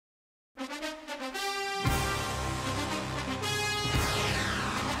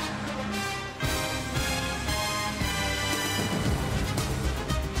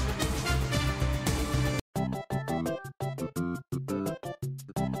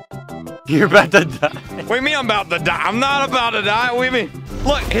You're about to die. What do you mean I'm about to die? I'm not about to die. What do you mean?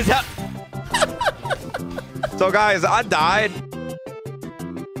 Look, his head. So guys, I died.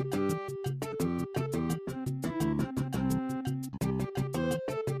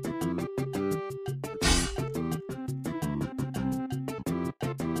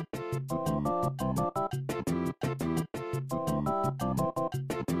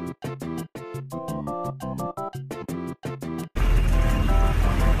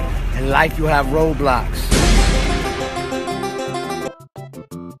 In life, you have roadblocks.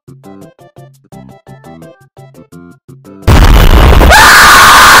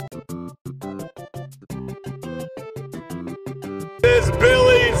 This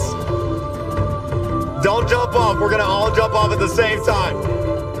Billy's. Don't jump off. We're gonna all jump off at the same time.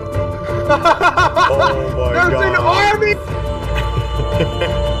 Oh my god. There's an army.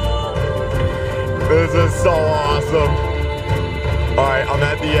 This is so awesome. Alright, I'm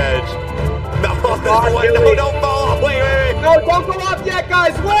at the edge. No, no, don't fall off. Wait. No, don't go off yet,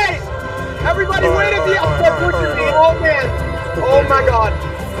 guys. Wait. Everybody wait at the pushing me. Oh, man. Oh, my God.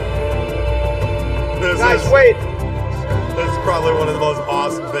 Guys, wait. This is probably one of the most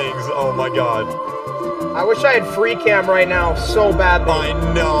awesome things. Oh, my God. I wish I had free cam right now so badly. I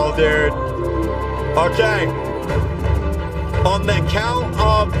know, dude. Okay. On the count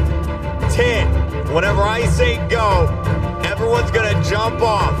of 10, whenever I say go, everyone's gonna jump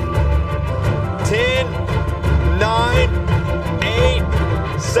off. 10, 9, 8,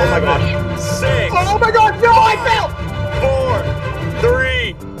 7, 6. Oh my god, no, I fell! 4,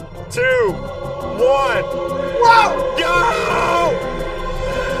 3, 2, 1. Whoa! Go!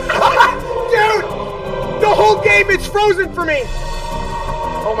 Dude! The whole game is frozen for me!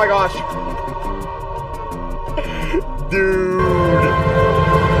 Oh my gosh. Dude.